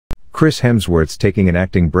Chris Hemsworth's taking an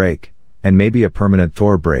acting break, and maybe a permanent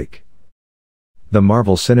Thor break. The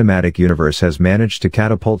Marvel Cinematic Universe has managed to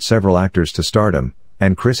catapult several actors to stardom,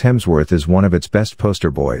 and Chris Hemsworth is one of its best poster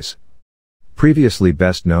boys. Previously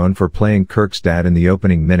best known for playing Kirk's dad in the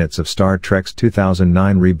opening minutes of Star Trek's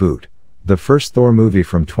 2009 reboot, the first Thor movie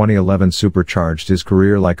from 2011 supercharged his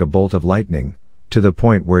career like a bolt of lightning, to the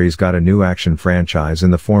point where he's got a new action franchise in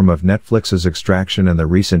the form of Netflix's Extraction and the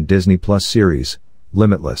recent Disney Plus series,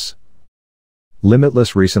 Limitless.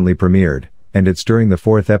 Limitless recently premiered, and it's during the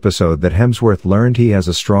fourth episode that Hemsworth learned he has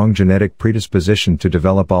a strong genetic predisposition to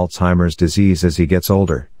develop Alzheimer's disease as he gets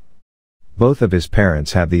older. Both of his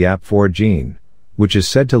parents have the APOE4 gene, which is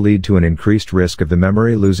said to lead to an increased risk of the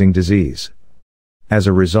memory-losing disease. As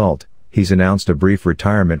a result, he's announced a brief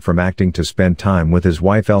retirement from acting to spend time with his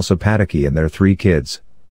wife Elsa Pataky and their 3 kids.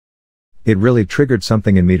 "It really triggered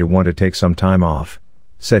something in me to want to take some time off,"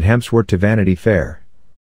 said Hemsworth to Vanity Fair.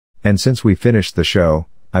 "And since we finished the show,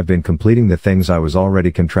 I've been completing the things I was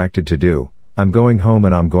already contracted to do. I'm going home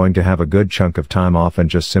and I'm going to have a good chunk of time off and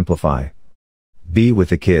just simplify. Be with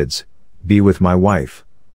the kids. Be with my wife."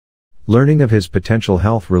 Learning of his potential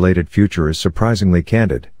health-related future is surprisingly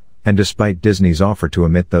candid, and despite Disney's offer to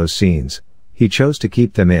omit those scenes, he chose to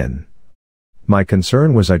keep them in. "My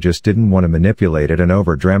concern was I just didn't want to manipulate it and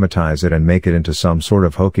over-dramatize it and make it into some sort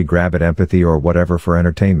of hokey grab at empathy or whatever for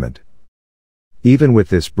entertainment." Even with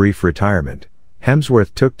this brief retirement,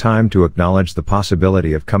 Hemsworth took time to acknowledge the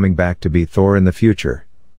possibility of coming back to be Thor in the future.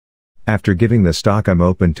 After giving the stock "I'm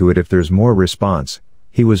open to it if there's more" response,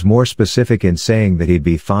 he was more specific in saying that he'd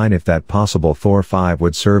be fine if that possible Thor 5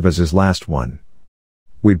 would serve as his last one.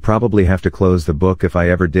 "We'd probably have to close the book if I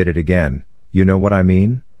ever did it again, you know what I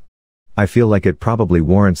mean? I feel like it probably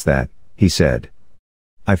warrants that," he said.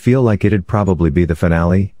 "I feel like it'd probably be the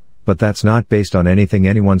finale, but that's not based on anything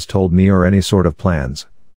anyone's told me or any sort of plans.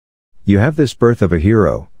 You have this birth of a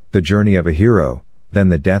hero, the journey of a hero, then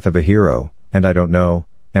the death of a hero, and I don't know,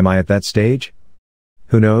 am I at that stage?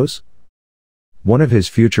 Who knows?" One of his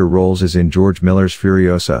future roles is in George Miller's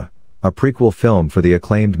Furiosa, a prequel film for the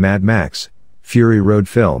acclaimed Mad Max, Fury Road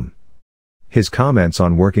film. His comments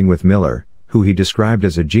on working with Miller, who he described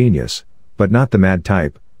as a genius, but not the mad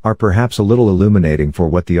type, are perhaps a little illuminating for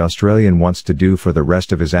what the Australian wants to do for the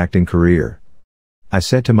rest of his acting career. "I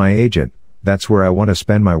said to my agent, that's where I want to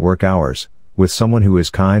spend my work hours, with someone who is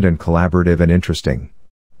kind and collaborative and interesting.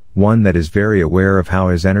 One that is very aware of how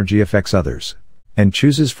his energy affects others, and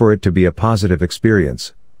chooses for it to be a positive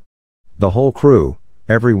experience. The whole crew,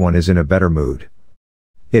 everyone is in a better mood.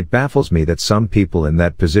 It baffles me that some people in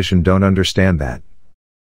that position don't understand that.